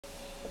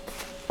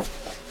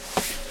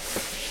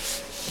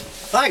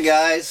Hi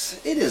guys,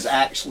 it is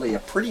actually a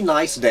pretty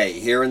nice day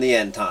here in the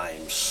end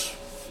times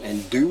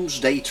in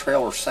Doomsday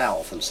Trailer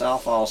South in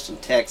South Austin,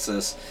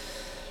 Texas.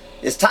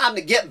 It's time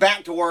to get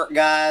back to work,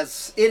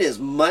 guys. It is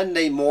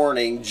Monday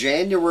morning,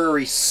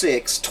 January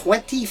 6,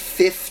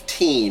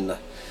 2015.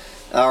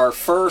 Our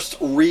first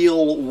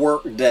real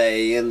work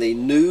day in the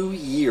new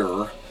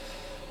year.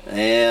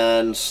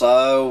 And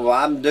so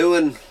I'm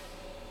doing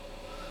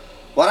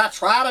what I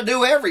try to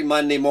do every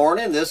Monday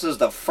morning. This is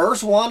the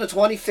first one of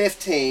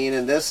 2015,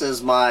 and this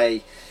is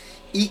my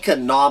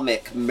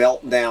Economic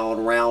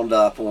Meltdown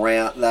Roundup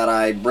Rant that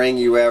I bring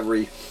you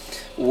every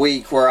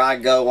week, where I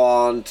go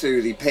on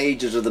to the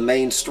pages of the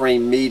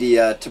mainstream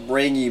media to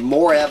bring you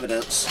more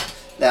evidence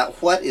that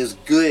what is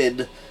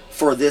good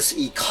for this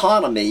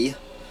economy,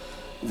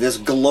 this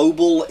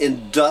global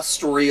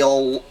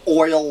industrial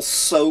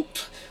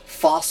oil-soaked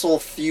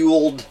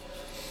fossil-fueled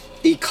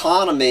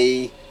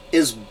economy,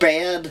 is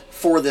bad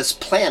for this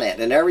planet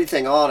and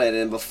everything on it.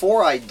 And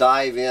before I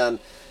dive in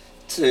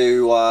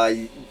to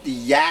the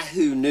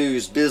Yahoo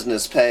News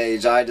business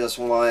page, I just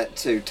want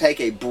to take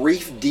a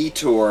brief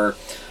detour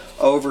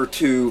over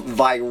to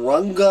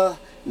Virunga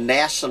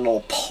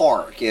National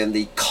Park in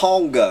the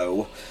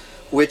Congo,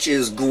 which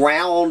is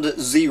ground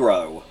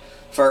zero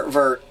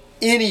for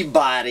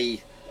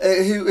anybody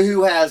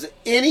who has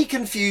any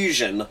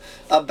confusion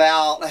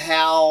about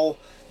how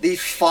the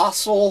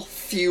fossil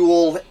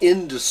fuel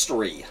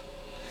industry,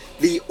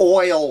 the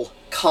oil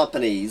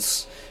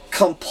companies,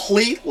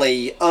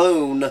 completely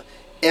own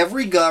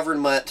every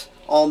government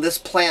on this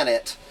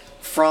planet,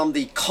 from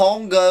the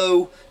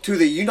Congo to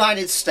the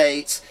United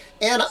States,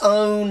 and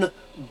own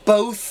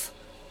both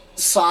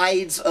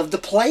sides of the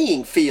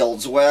playing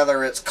fields,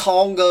 whether it's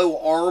Congo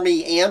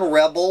army and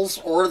rebels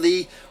or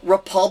the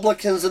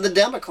Republicans and the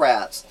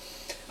Democrats.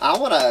 I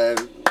want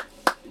to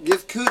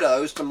give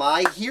kudos to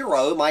my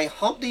hero, my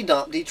Humpty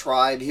Dumpty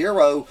tribe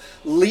hero,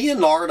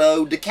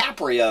 Leonardo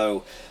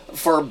DiCaprio,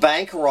 for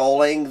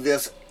bankrolling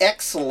this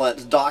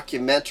excellent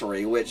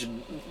documentary, which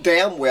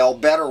damn well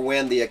better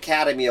win the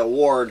Academy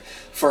Award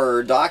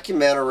for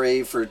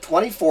documentary for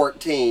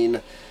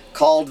 2014,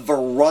 called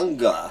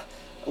Virunga,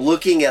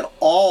 looking at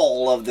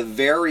all of the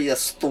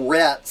various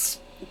threats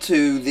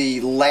to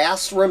the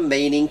last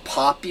remaining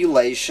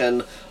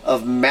population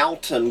of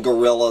mountain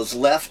gorillas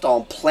left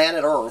on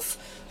planet Earth,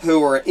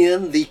 who are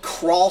in the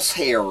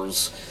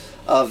crosshairs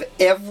of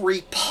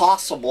every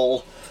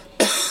possible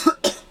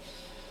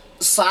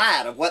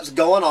side of what's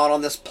going on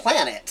this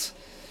planet.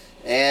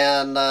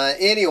 And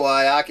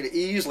anyway, I could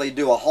easily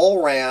do a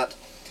whole rant.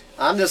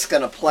 I'm just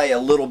going to play a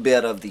little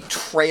bit of the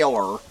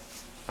trailer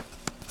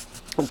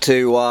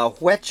to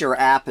whet your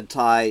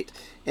appetite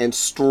and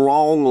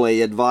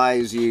strongly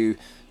advise you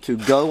to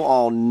go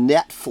on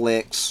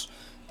Netflix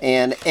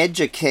and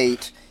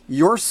educate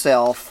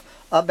yourself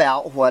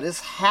about what is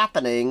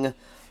happening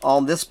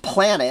on this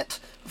planet,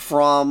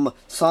 from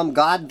some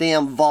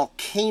goddamn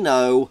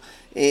volcano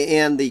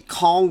in the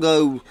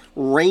Congo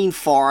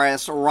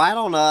rainforest right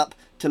on up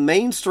to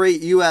Main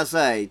Street,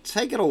 USA.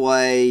 Take it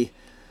away,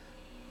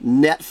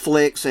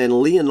 Netflix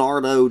and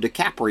Leonardo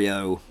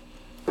DiCaprio.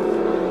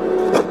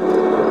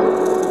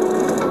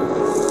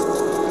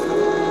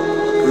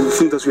 We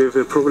think that we have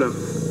a problem.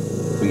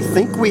 We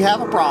think we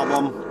have a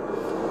problem.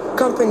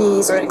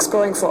 Companies are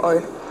exploring for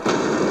oil.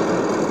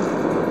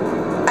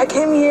 I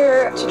came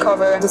here to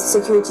cover the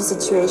security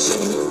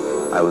situation.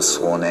 I was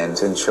sworn in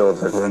to ensure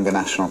that Virunga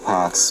National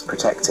Park's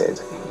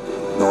protected.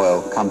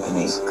 Oil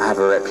companies have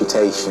a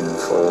reputation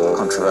for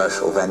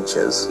controversial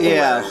ventures. Yeah.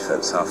 All their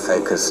efforts are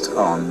focused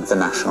on the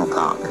national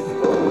park.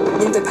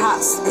 In the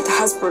past, it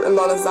has brought a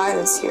lot of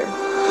violence here.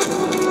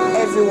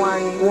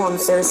 Everyone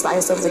wants their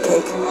slice of the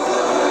cake.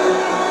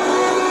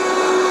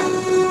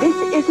 This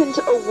isn't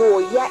a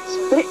war yet,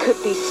 but it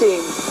could be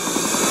soon.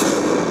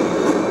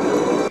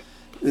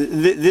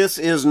 This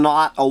is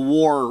not a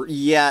war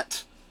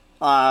yet.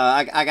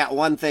 I got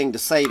one thing to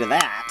say to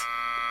that.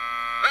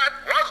 That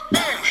was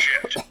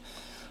bullshit.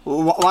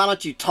 Why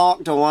don't you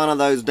talk to one of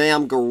those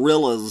damn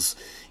gorillas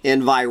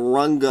in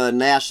Virunga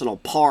National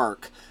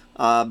Park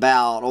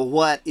about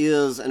what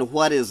is and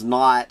what is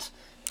not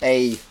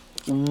a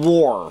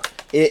war.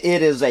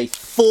 It is a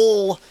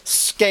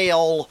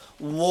full-scale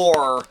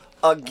war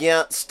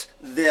against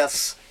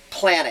this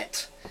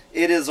planet.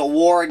 It is a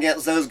war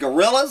against those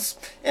gorillas,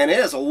 and it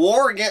is a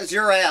war against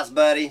your ass,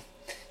 buddy.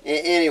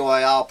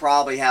 Anyway, I'll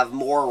probably have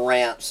more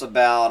rants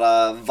about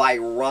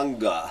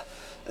Virunga,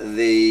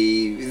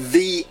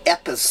 the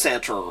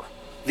epicenter,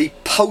 the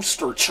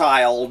poster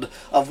child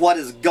of what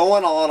is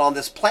going on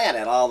this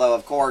planet. Although,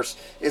 of course,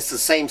 it's the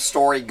same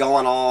story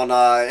going on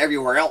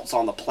everywhere else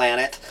on the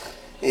planet.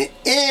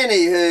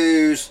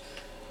 Anywho's,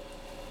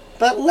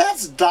 but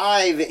let's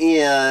dive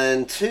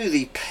into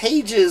the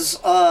pages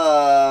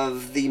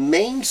of the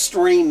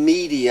mainstream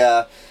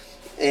media,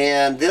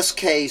 in this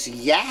case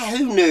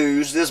Yahoo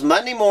News, this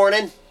Monday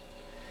morning,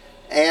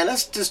 and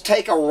let's just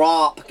take a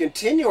romp,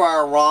 continue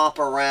our romp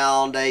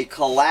around a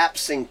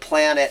collapsing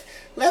planet.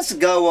 Let's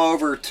go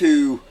over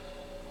to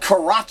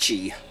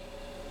Karachi,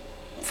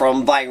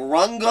 from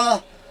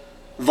Virunga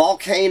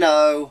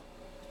volcano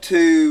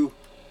to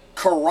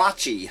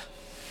Karachi.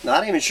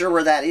 Not even sure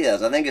where that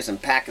is. I think it's in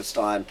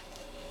Pakistan.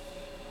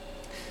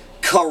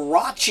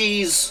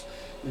 Karachi's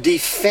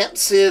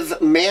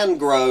defensive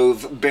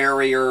mangrove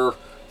barrier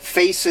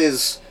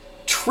faces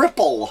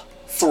triple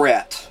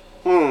threat.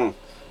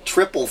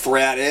 Triple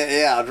threat.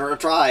 Yeah,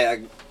 try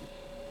a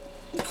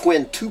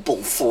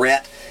quintuple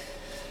threat.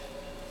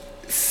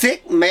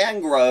 Thick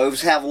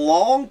mangroves have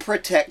long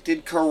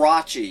protected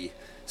Karachi,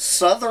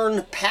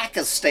 southern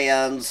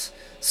Pakistan's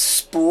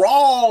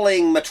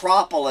sprawling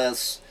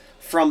metropolis,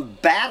 from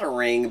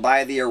battering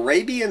by the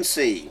Arabian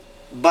Sea.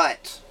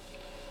 But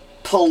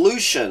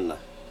pollution,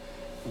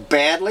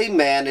 badly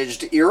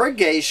managed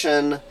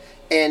irrigation,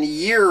 and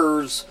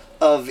years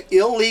of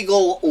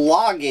illegal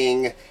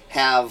logging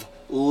have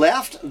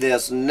left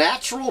this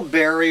natural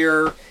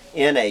barrier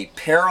in a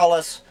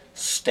perilous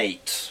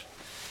state.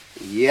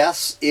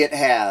 Yes, it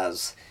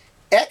has.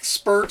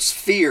 Experts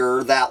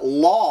fear that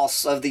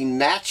loss of the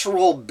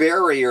natural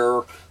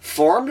barrier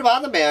formed by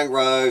the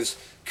mangroves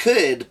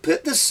could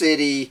put the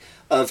city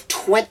of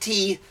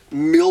 20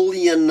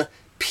 million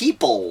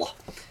people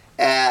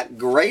at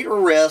greater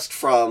risk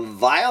from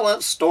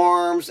violent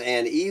storms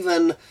and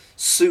even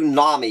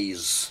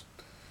tsunamis.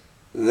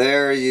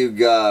 There you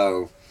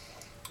go.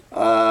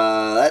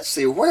 Let's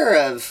see, where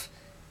have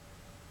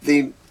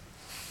the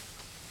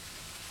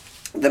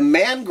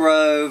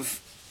mangrove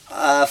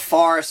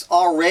forest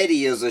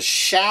already is a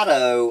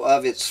shadow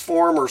of its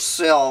former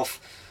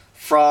self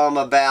from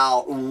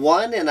about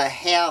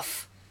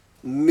 1.5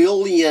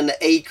 million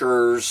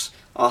acres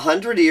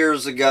 100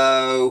 years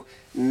ago,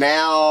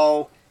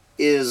 now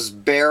is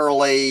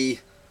barely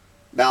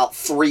about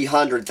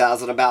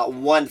 300,000, about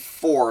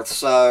 1/4.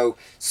 So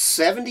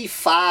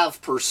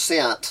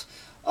 75%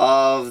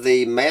 of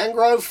the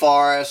mangrove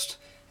forest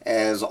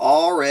has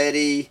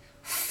already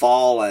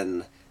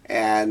fallen.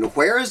 And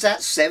where is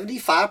that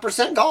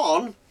 75%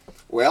 gone?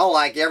 Well,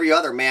 like every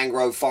other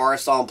mangrove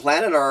forest on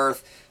planet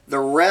Earth, the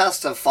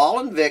rest have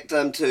fallen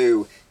victim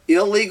to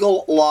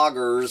illegal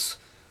loggers,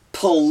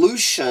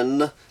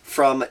 pollution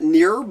from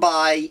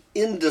nearby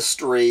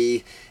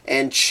industry,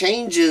 and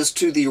changes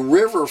to the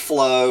river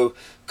flow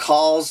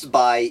caused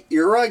by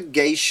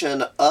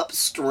irrigation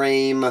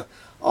upstream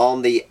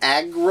on the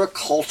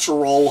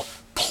agricultural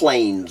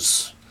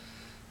plains.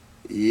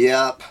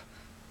 Yep.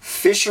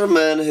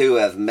 Fishermen who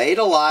have made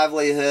a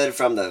livelihood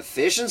from the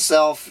fish and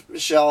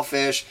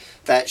shellfish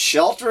that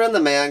shelter in the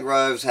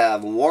mangroves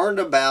have warned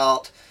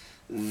about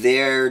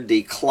their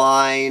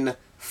decline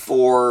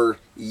for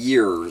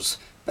years.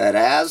 But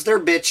as they're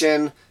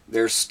bitching,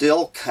 they're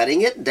still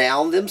cutting it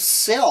down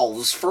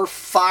themselves for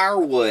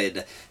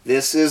firewood.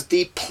 This is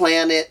the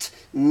planet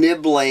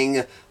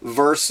nibbling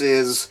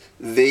versus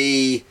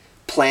the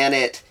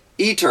planet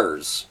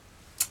eaters.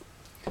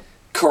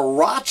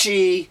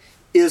 Karachi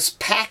is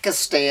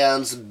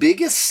Pakistan's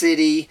biggest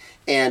city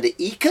and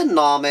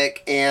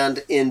economic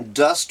and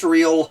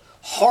industrial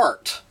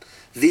heart.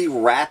 The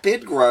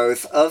rapid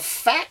growth of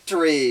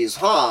factories,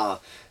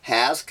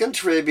 has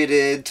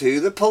contributed to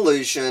the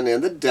pollution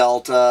in the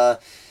delta.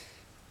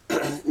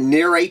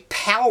 Near a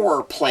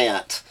power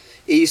plant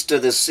east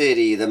of the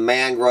city, the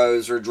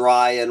mangroves are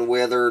dry and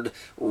withered,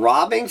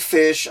 robbing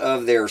fish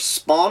of their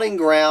spawning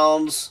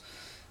grounds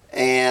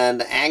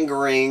and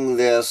angering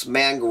this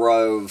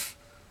mangrove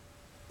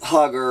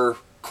hugger.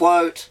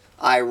 Quote,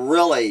 "I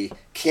really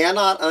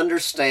cannot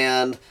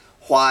understand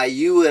why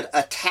you would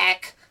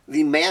attack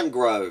the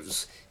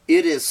mangroves.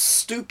 It is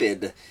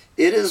stupid.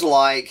 It is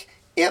like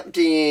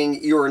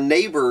emptying your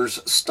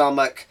neighbor's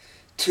stomach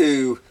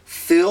to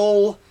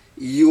fill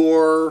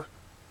your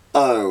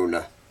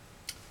own."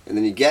 And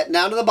then you get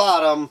down to the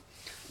bottom.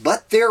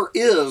 But there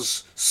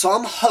is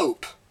some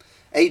hope.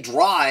 A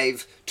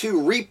drive to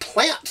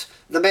replant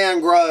the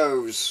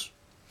mangroves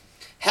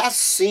has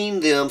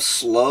seen them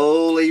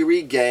slowly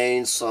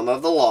regain some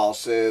of the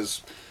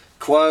losses.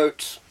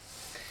 Quote,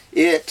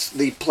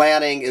 the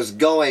planting is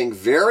going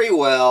very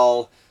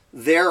well.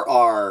 There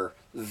are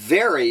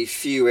very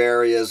few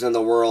areas in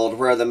the world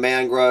where the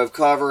mangrove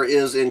cover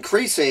is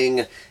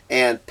increasing,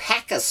 and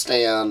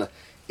Pakistan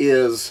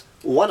is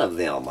one of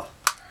them.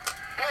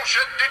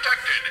 Bullshit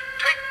detected.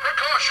 Take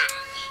precautions.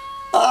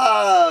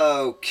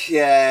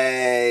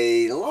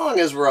 Okay, as long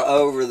as we're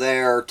over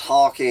there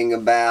talking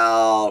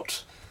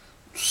about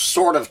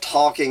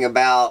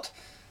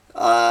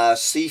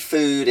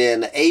seafood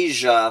in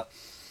Asia,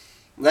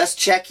 let's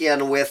check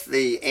in with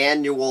the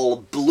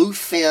annual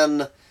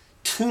bluefin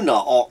tuna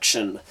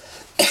auction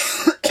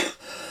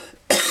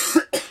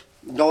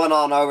going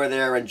on over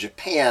there in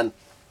Japan.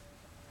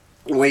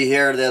 We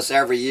hear this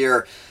every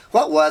year.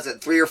 What was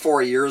it, 3 or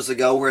 4 years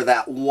ago, where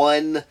that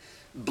one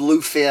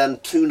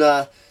bluefin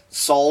tuna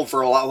sold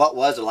for, what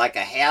was it, like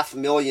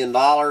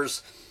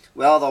 $500,000?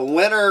 Well, the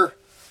winner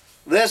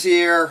this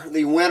year,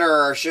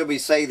 or should we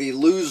say the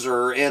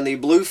loser in the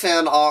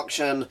bluefin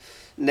auction,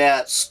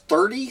 nets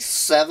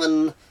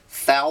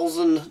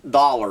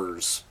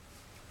 $37,000.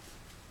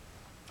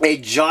 A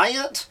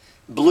giant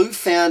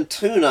bluefin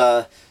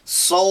tuna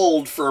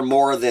sold for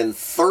more than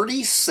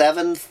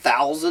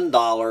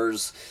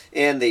 $37,000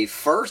 in the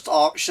first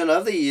auction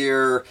of the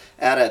year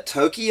at a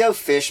Tokyo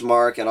fish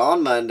market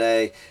on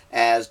Monday,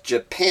 as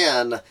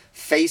Japan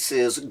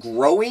faces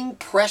growing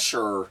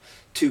pressure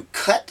to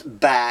cut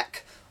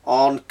back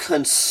on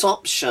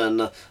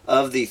consumption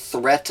of the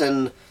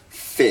threatened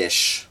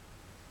fish.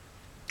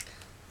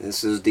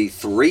 This is the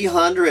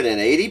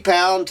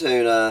 380-pound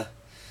tuna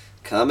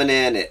coming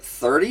in at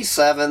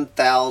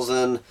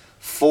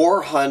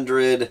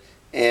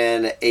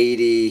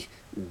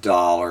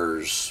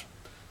 $37,480.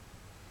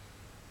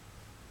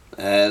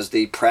 As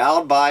the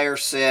proud buyer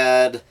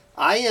said,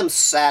 "I am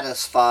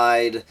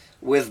satisfied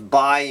with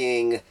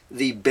buying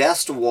the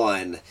best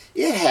one.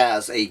 It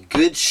has a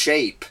good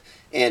shape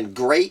and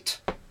great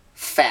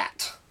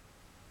fat."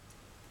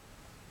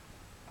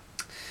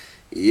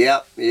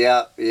 Yep.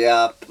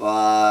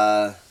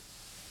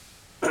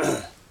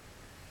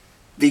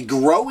 The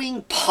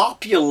growing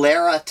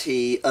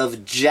popularity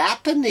of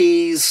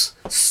Japanese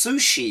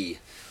sushi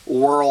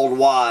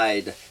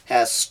worldwide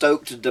has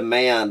stoked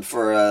demand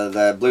for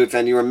the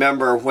bluefin. You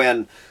remember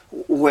when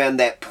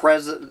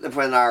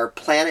our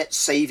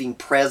planet-saving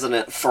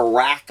president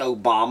Barack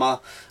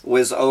Obama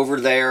was over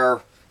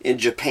there in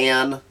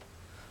Japan?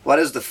 What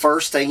is the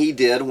first thing he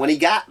did when he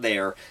got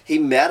there? He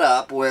met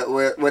up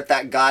with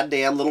that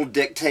goddamn little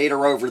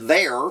dictator over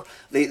there,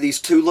 these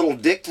two little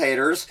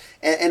dictators,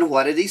 and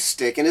what did he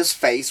stick in his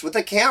face with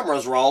the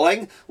cameras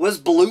rolling? Was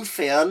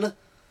bluefin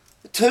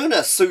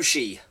tuna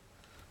sushi.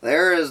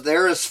 There is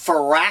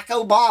Barack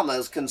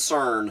Obama's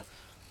concern.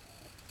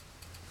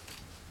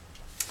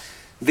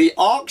 The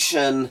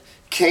auction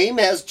came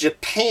as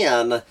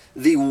Japan,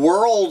 the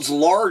world's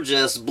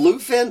largest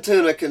bluefin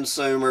tuna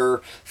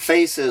consumer,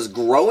 faces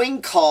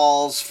growing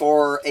calls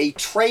for a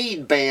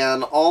trade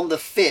ban on the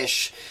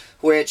fish,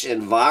 which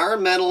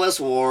environmentalists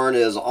warn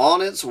is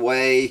on its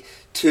way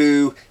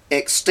to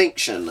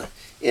extinction.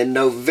 In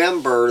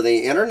November,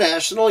 the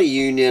International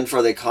Union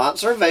for the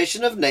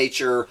Conservation of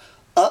Nature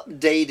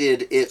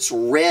updated its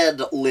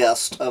red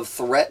list of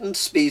threatened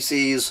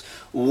species,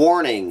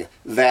 warning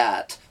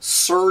that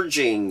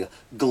surging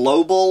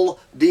global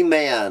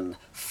demand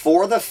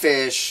for the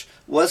fish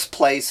was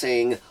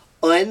placing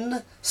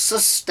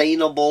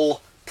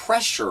unsustainable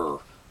pressure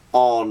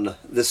on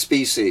the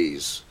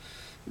species.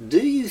 Do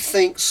you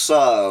think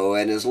so?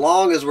 And as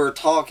long as we're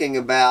talking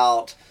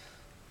about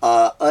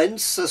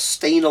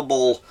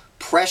unsustainable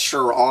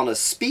pressure on a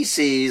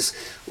species,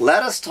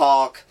 let us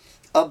talk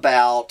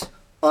about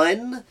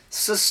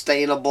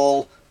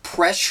unsustainable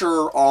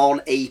pressure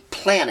on a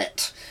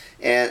planet.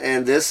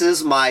 And this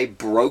is my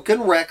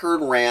broken record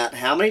rant.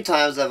 How many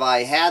times have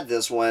I had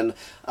this one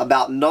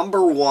about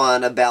number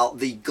one, about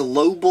the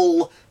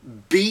global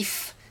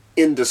beef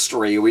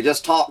industry? We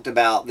just talked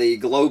about the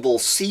global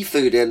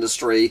seafood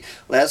industry.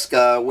 Let's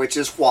go, which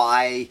is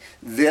why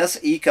this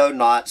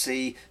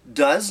eco-Nazi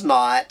does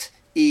not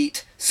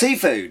eat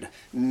seafood.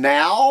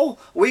 Now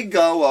we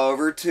go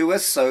over to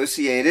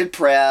Associated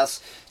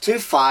Press to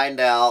find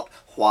out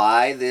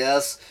why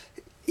this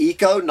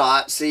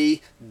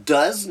eco-Nazi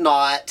does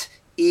not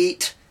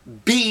eat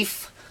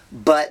beef,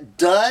 but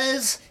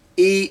does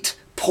eat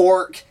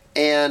pork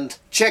and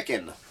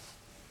chicken.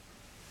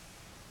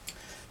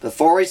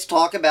 Before we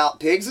talk about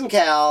pigs and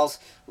cows,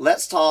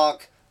 let's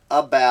talk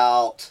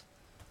about,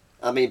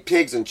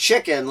 pigs and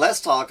chicken,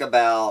 let's talk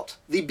about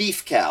the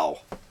beef cow.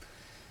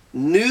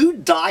 New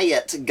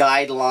diet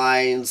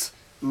guidelines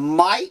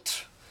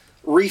might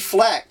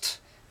reflect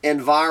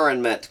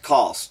environment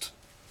cost.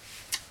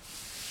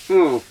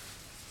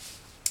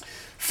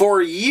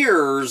 For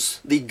years,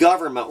 the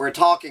government, we're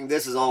talking,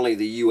 this is only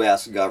the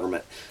U.S.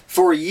 government.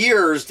 For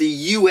years, the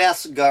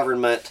U.S.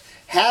 government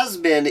has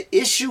been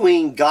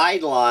issuing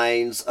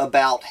guidelines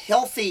about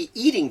healthy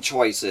eating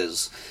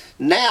choices.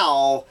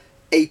 Now,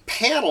 a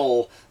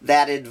panel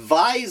that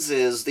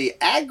advises the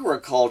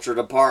Agriculture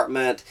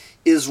Department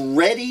is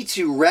ready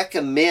to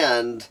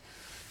recommend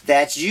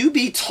that you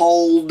be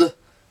told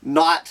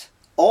not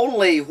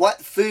only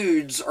what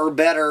foods are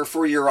better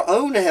for your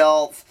own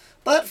health,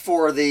 but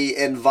for the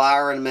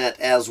environment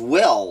as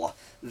well.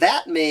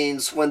 That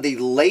means when the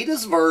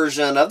latest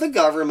version of the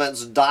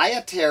government's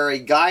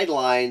dietary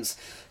guidelines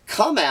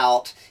come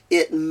out,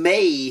 it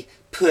may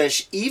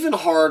push even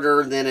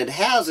harder than it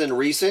has in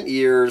recent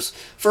years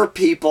for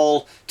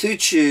people to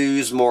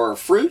choose more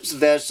fruits,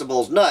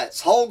 vegetables, nuts,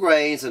 whole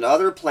grains, and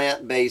other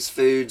plant-based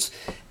foods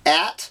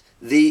at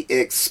the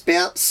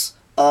expense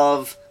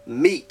of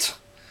meat.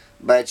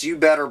 But you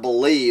better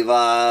believe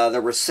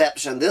the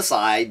reception this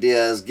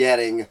idea is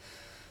getting.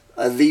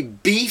 The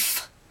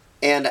beef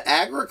and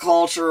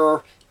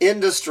agriculture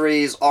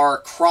industries are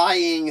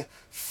crying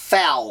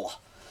foul,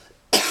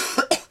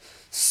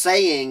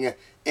 saying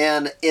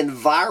an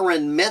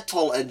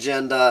environmental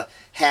agenda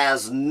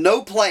has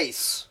no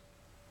place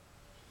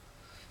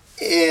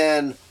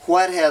in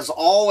what has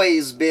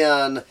always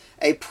been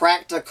a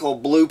practical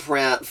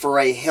blueprint for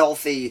a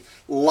healthy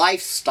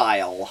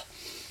lifestyle.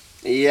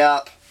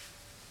 Yep.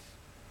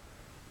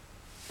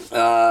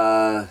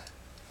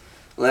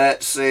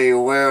 Let's see,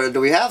 where do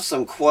we have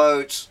some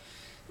quotes?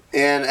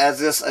 And as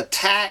this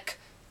attack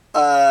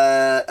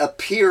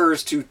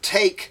appears to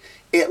take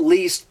at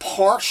least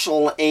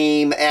partial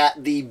aim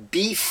at the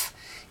beef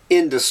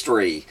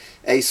industry.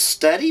 A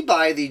study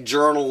by the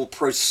journal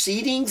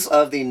Proceedings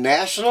of the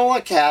National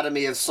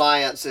Academy of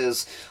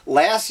Sciences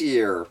last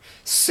year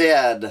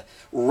said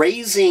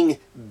raising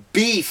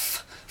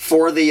beef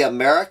for the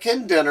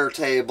American dinner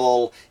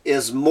table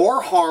is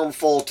more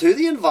harmful to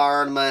the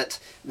environment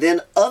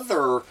than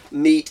other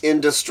meat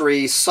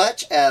industries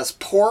such as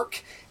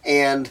pork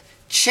and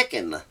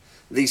chicken.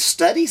 The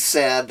study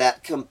said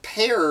that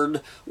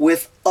compared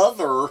with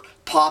other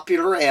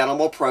popular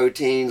animal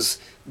proteins,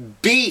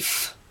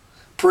 beef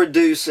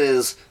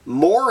produces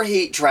more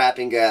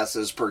heat-trapping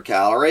gases per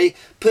calorie,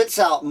 puts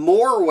out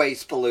more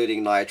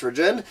waste-polluting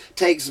nitrogen,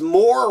 takes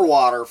more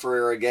water for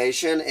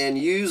irrigation, and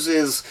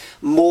uses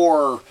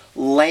more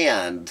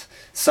land.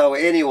 So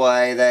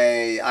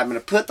anyway, I'm going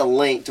to put the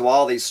link to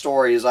all these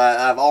stories.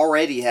 I've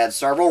already had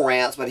several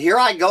rants, but here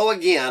I go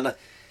again.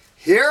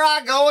 Here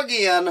I go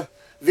again.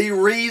 The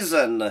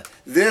reason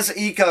this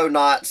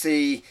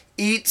eco-Nazi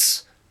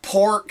eats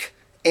pork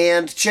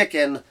and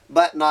chicken,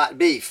 but not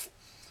beef.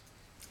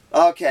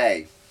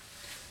 Okay.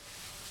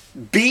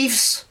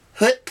 Beef's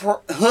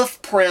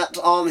hoof print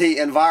on the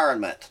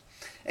environment.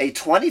 A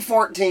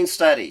 2014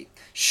 study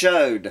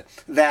showed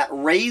that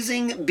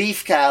raising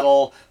beef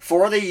cattle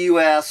for the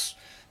U.S.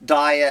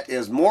 diet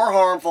is more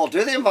harmful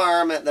to the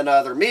environment than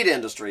other meat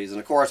industries. And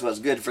of course, what's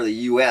good for the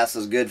U.S.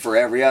 is good for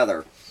every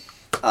other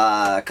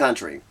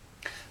country.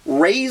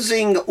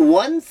 Raising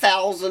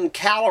 1,000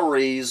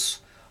 calories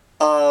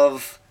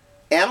of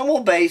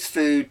animal-based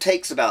food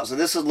takes about, so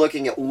this is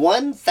looking at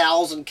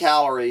 1,000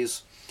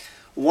 calories,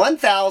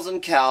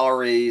 1,000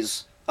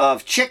 calories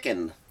of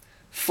chicken,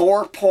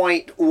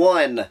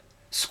 4.1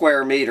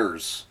 square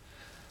meters.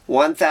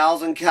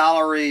 1,000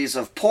 calories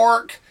of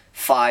pork,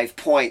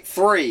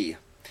 5.3.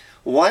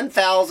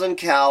 1,000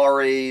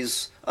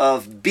 calories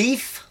of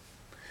beef,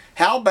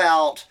 how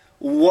about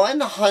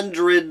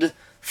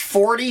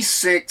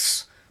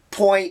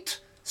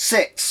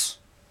 146.6?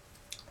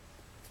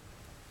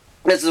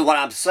 This is what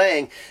I'm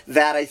saying,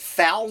 that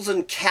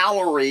 1,000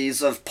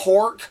 calories of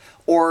pork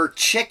or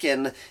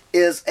chicken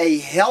is a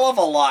hell of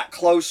a lot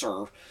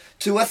closer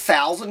to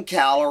 1,000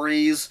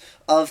 calories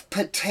of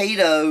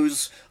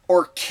potatoes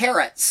or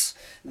carrots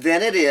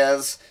than it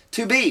is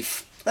to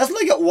beef. Let's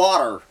look at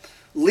water.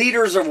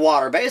 Liters of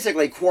water,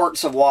 basically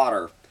quarts of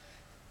water.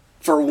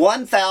 For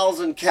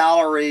 1,000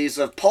 calories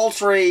of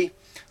poultry,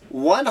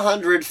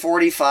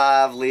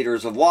 145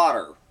 liters of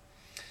water.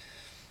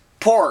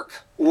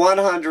 Pork,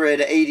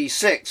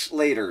 186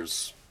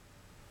 liters.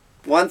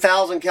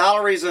 1,000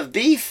 calories of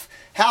beef,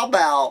 how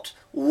about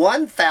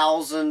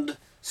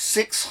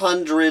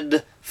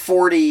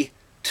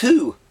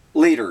 1,642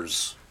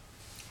 liters?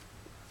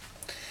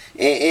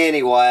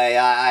 Anyway,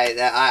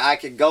 I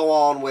could go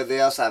on with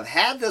this. I've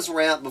had this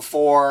rant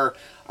before.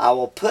 I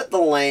will put the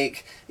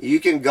link.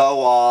 You can go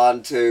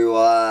on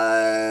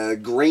to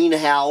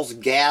greenhouse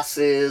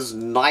gases,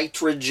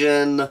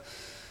 nitrogen,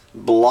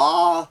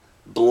 blah,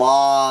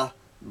 blah,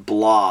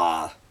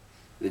 blah.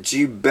 But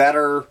you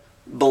better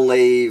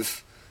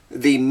believe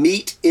the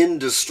meat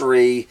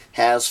industry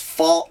has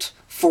fought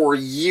for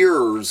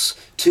years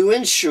to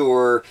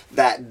ensure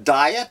that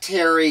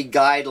dietary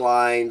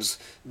guidelines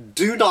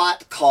do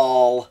not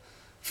call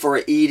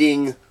for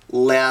eating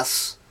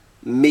less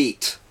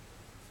meat.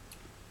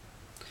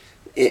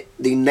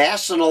 The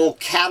National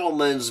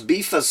Cattlemen's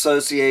Beef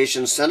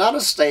Association sent out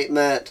a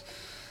statement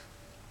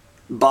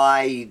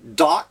by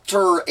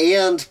doctor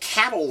and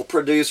cattle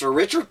producer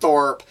Richard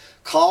Thorpe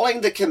calling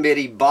the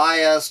committee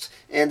biased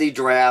and the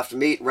draft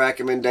meat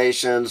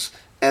recommendations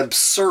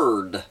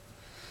absurd.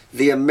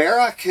 The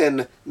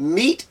American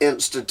Meat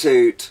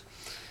Institute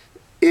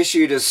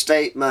issued a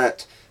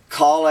statement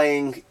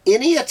calling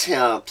any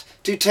attempt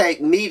to take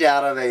meat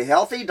out of a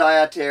healthy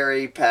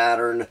dietary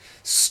pattern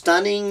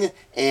stunning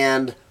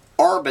and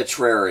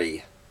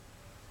arbitrary.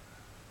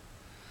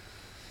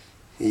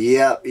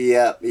 Yep.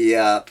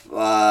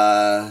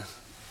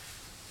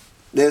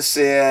 This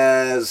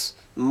is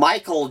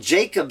Michael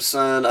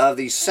Jacobson of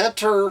the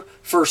Center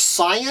for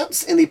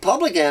Science in the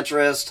Public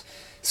Interest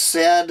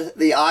said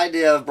the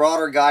idea of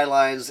broader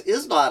guidelines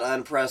is not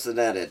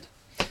unprecedented.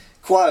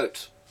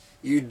 Quote,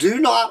 "You do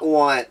not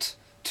want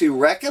to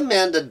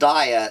recommend a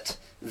diet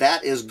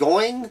that is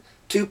going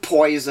to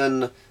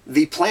poison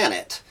the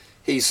planet,"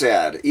 he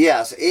said.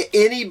 Yes,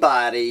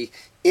 anybody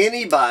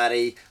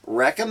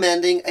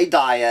recommending a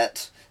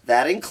diet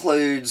that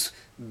includes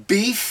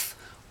beef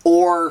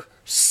or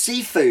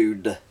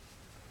seafood.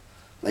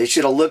 They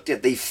should have looked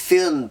at the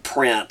fin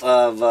print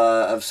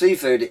of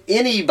seafood.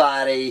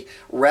 Anybody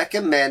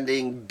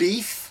recommending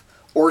beef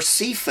or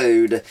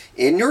seafood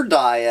in your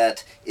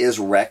diet is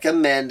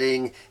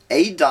recommending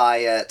a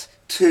diet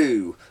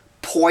to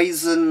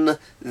poison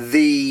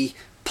the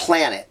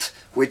planet,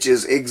 which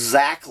is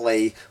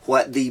exactly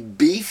what the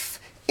beef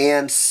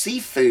and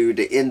seafood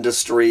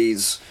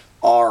industries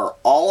are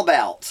all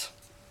about.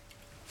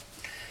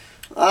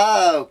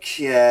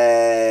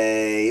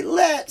 Okay,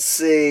 let's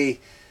see.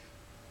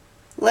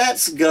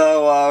 Let's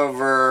go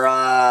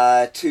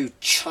over to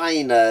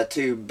China,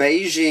 to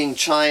Beijing,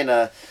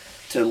 China,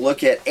 to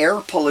look at air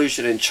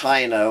pollution in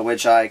China,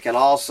 which I can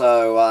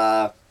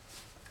also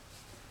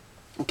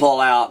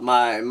pull out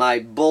my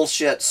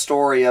bullshit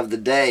story of the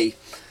day.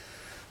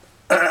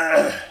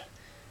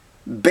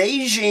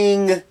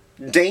 Beijing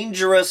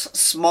dangerous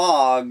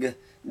smog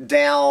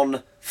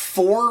down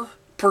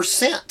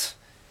 4%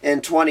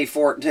 in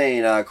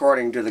 2014,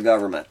 according to the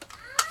government.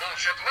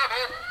 Bullshit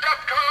level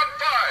DEFCON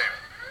 5.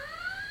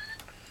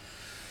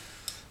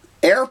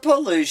 Air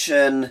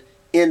pollution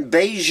in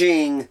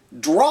Beijing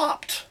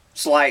dropped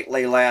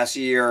slightly last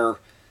year,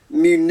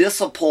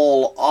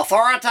 municipal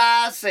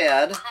authorities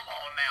said. Come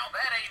on now,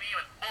 that ain't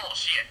even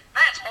bullshit.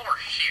 That's more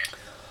shit.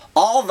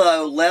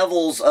 Although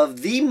levels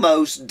of the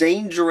most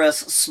dangerous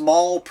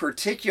small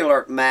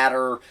particulate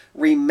matter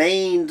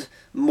remained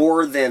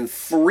more than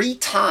 3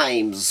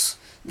 times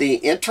the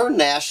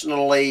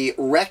internationally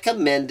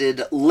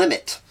recommended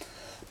limit.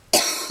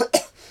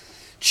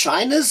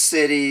 China's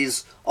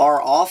cities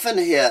are often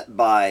hit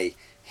by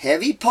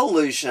heavy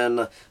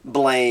pollution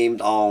blamed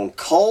on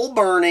coal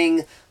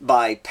burning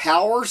by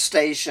power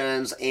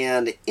stations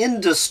and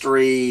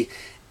industry,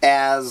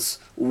 as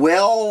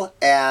well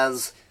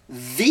as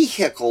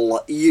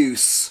vehicle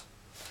use.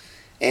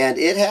 And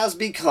it has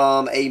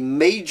become a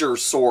major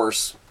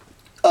source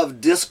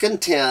of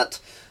discontent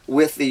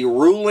with the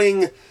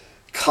ruling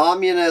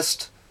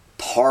Communist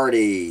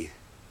Party.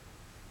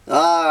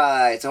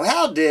 Alright, so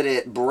how did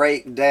it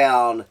break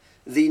down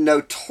the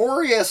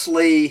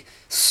notoriously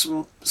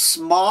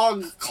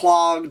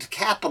smog-clogged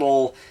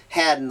capital?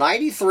 Had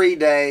 93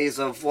 days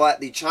of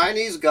what the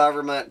Chinese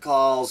government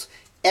calls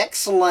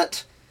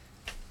excellent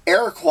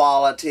air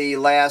quality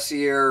last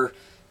year,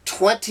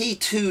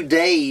 22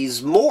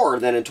 days more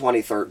than in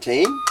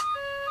 2013. Warning,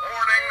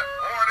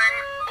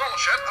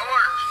 bullshit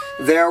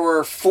alert. There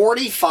were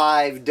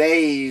 45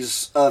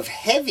 days of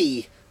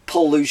heavy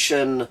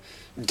pollution,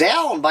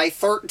 down by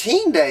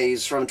 13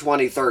 days from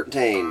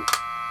 2013.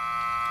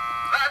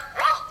 That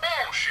was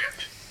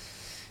bullshit.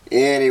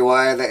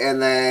 Anyway,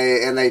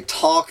 and they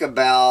talk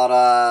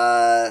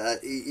about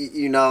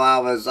you know, I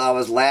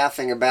was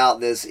laughing about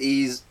this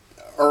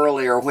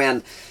earlier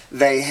when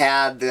they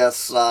had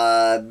this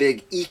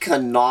big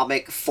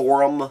economic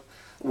forum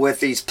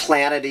with these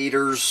planet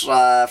eaters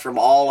from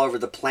all over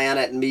the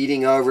planet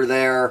meeting over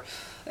there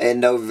in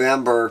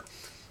November.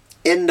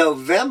 In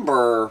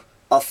November,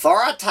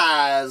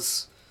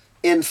 authorities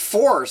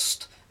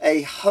enforced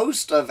a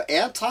host of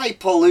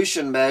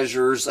anti-pollution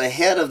measures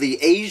ahead of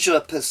the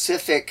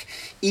Asia-Pacific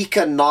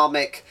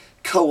Economic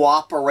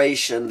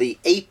Cooperation, the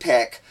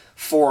APEC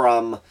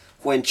forum,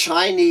 when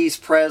Chinese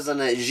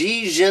President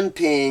Xi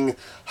Jinping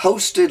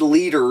hosted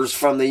leaders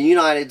from the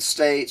United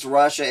States,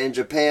 Russia, and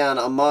Japan,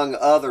 among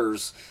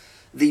others.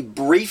 The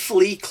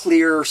briefly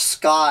clear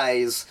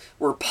skies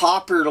were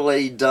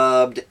popularly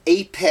dubbed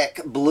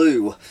APEC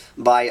Blue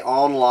by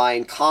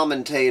online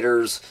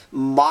commentators,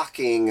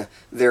 mocking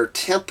their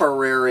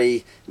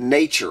temporary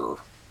nature.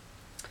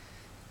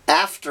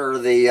 After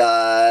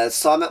the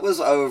summit was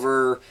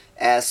over,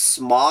 as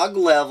smog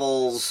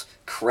levels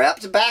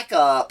crept back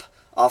up,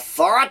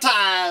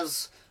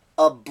 authorities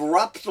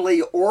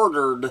abruptly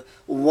ordered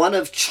one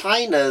of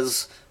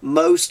China's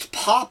most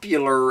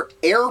popular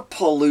air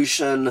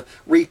pollution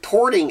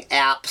reporting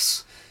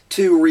apps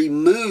to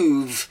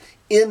remove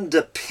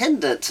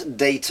independent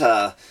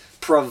data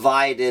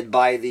provided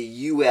by the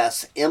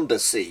U.S.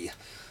 Embassy,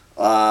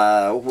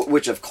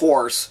 which of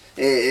course,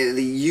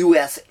 the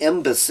U.S.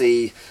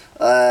 Embassy,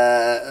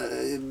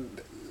 am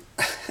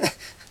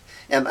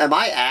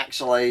I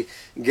actually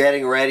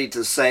getting ready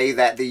to say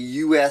that the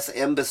U.S.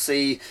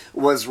 Embassy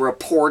was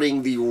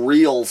reporting the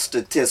real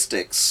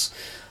statistics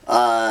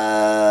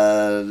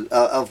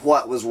of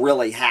what was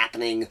really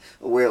happening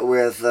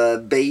with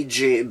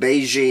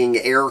Beijing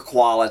air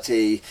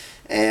quality,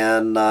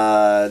 and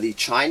the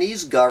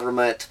Chinese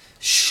government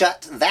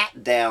shut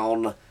that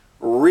down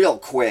real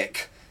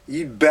quick.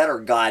 You'd better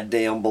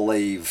goddamn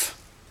believe.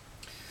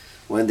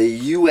 When the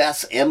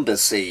U.S.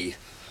 Embassy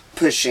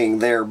pushing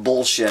their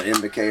bullshit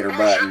indicator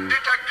button.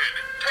 Detected.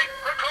 Take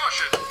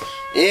precautions.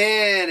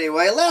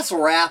 Anyway, let's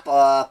wrap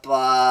up.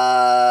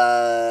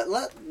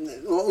 Let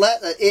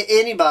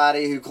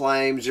anybody who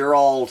claims your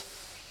old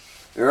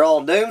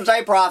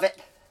doomsday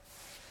prophet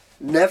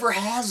never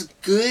has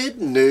good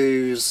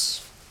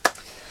news.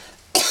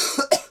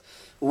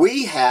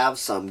 We have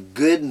some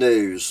good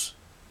news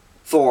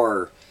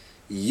for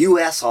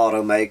U.S.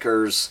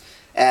 automakers,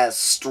 as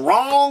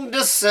strong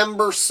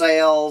December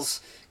sales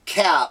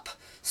cap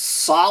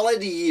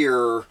solid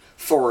year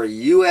for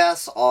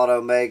U.S.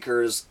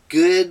 automakers.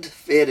 Good.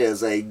 It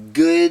is a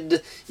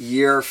good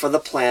year for the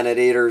planet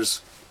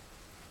eaters.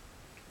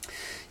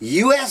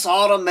 U.S.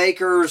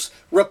 automakers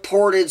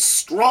reported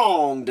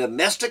strong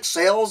domestic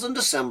sales in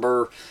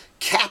December,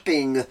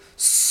 capping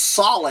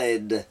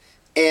solid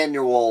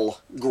annual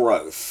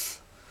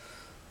growth.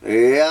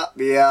 Yep.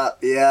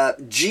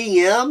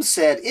 GM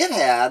said it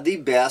had the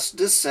best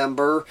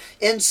December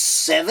in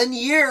 7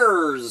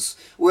 years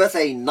with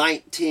a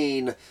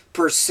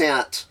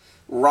 19%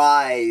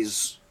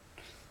 rise.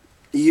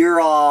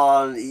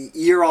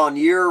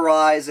 Year-on-year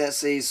rise, let's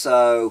see.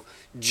 So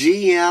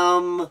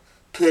GM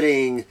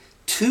putting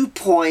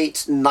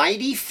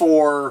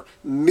 2.94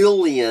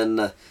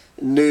 million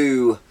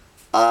new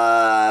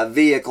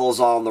vehicles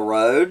on the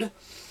road.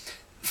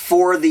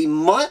 For the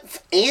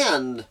month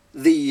and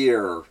the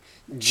year,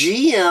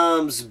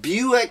 GM's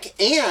Buick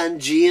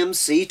and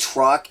GMC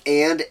truck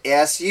and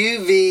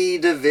SUV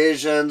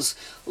divisions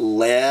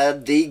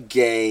led the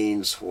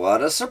gains.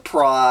 What a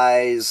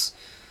surprise.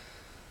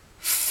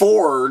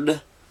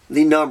 Ford,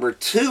 the number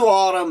 2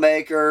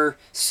 automaker,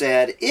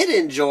 said it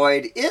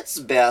enjoyed its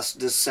best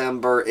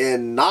December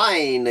in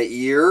 9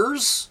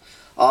 years,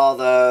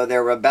 although they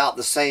were about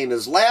the same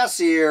as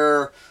last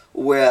year,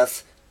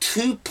 with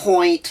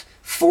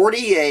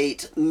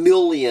 2.48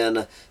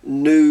 million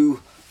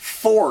new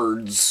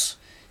Fords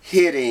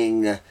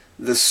hitting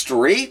the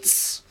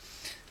streets.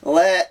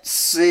 Let's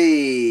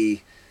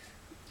see.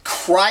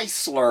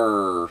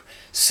 Chrysler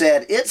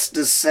said its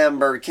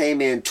December came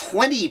in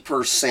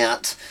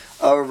 20%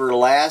 over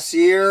last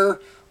year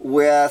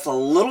with a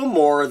little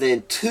more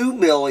than 2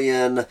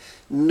 million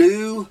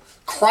new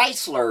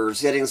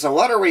Chryslers hitting. So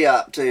what are we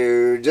up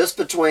to? Just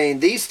between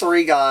these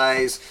three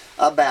guys,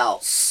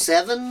 about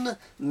 7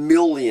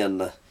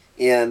 million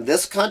in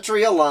this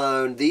country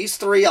alone. These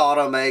three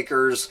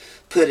automakers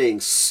putting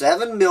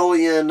 7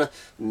 million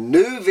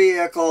new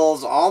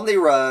vehicles on the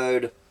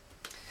road.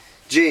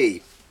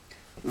 Gee,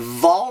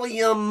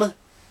 volume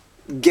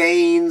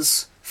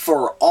gains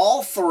for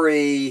all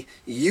three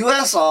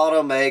U.S.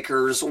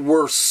 automakers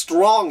were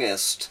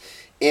strongest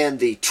in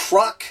the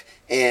truck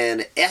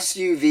and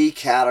SUV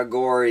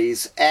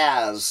categories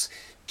as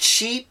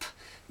cheap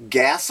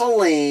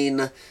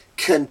gasoline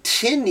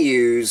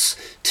continues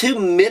to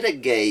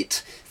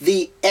mitigate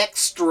the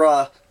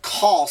extra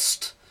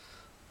cost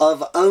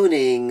of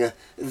owning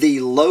the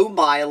low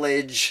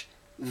mileage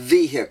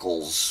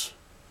vehicles.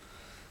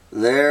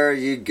 There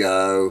you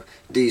go.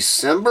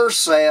 December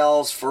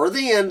sales for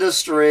the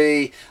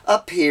industry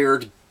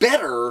appeared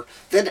better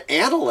than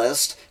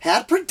analysts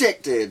had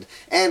predicted,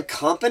 and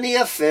company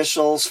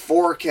officials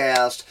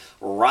forecast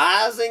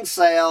rising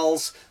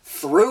sales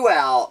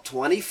throughout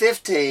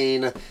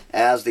 2015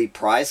 as the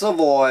price of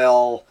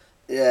oil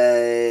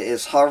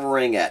is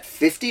hovering at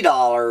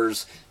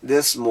 $50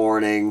 this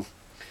morning.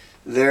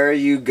 There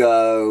you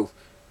go.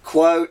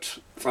 Quote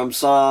from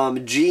some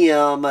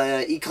GM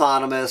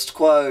economist,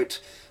 quote,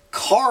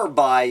 "Car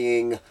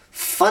buying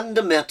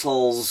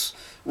fundamentals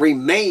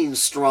remain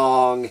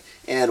strong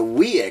and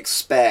we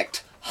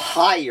expect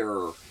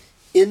higher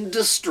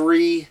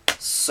industry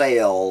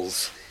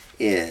sales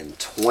in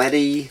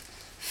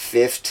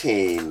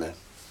 2015.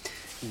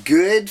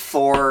 Good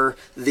for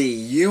the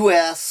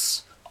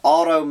U.S.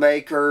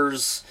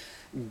 automakers.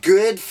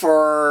 Good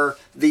for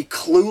the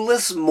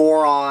clueless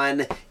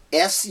moron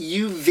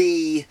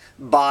SUV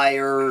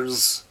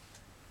buyers.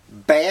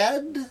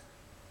 Bad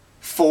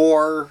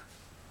for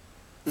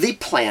the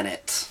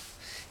planet.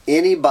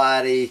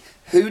 Anybody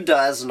who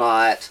does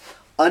not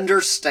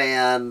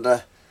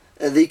understand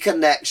the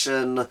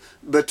connection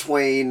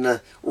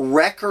between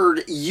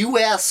record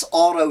U.S.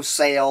 auto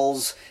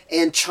sales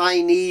and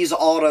Chinese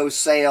auto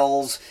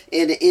sales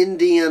and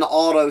Indian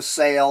auto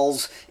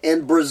sales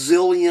and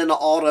Brazilian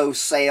auto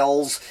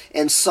sales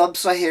and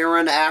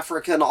Sub-Saharan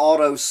African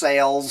auto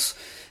sales,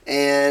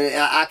 and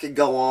I could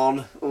go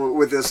on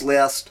with this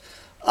list.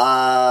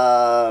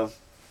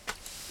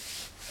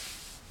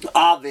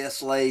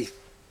 Obviously,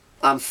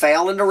 I'm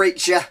failing to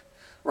reach you.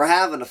 We're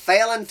having a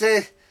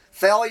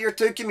failure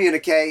to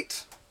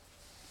communicate.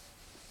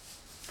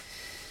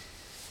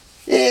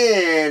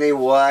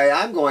 Anyway,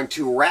 I'm going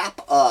to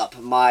wrap up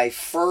my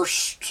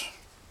first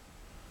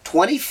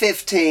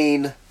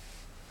 2015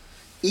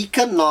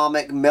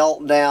 Economic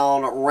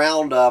Meltdown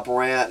Roundup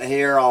Rant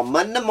here on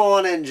Monday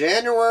morning,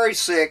 January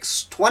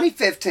 6,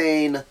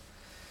 2015.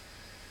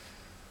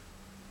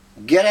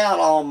 Get out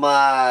on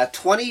my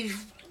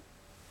 24,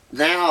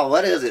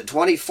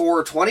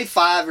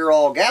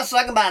 25-year-old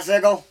gas-sucking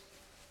bicycle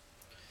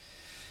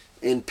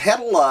and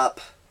pedal up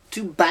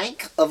to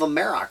Bank of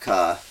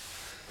America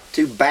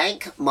to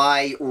bank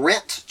my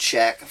rent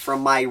check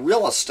from my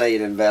real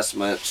estate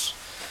investments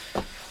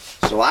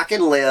so I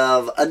can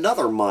live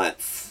another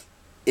month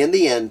in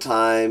the end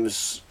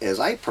times as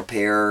I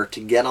prepare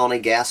to get on a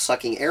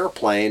gas-sucking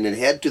airplane and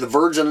head to the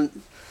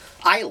Virgin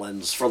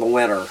Islands for the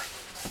winter,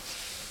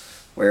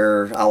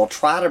 where I will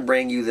try to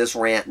bring you this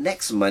rant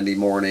next Monday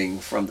morning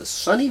from the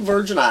sunny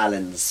Virgin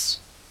Islands.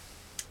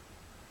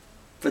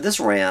 For this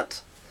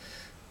rant,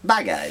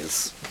 bye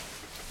guys.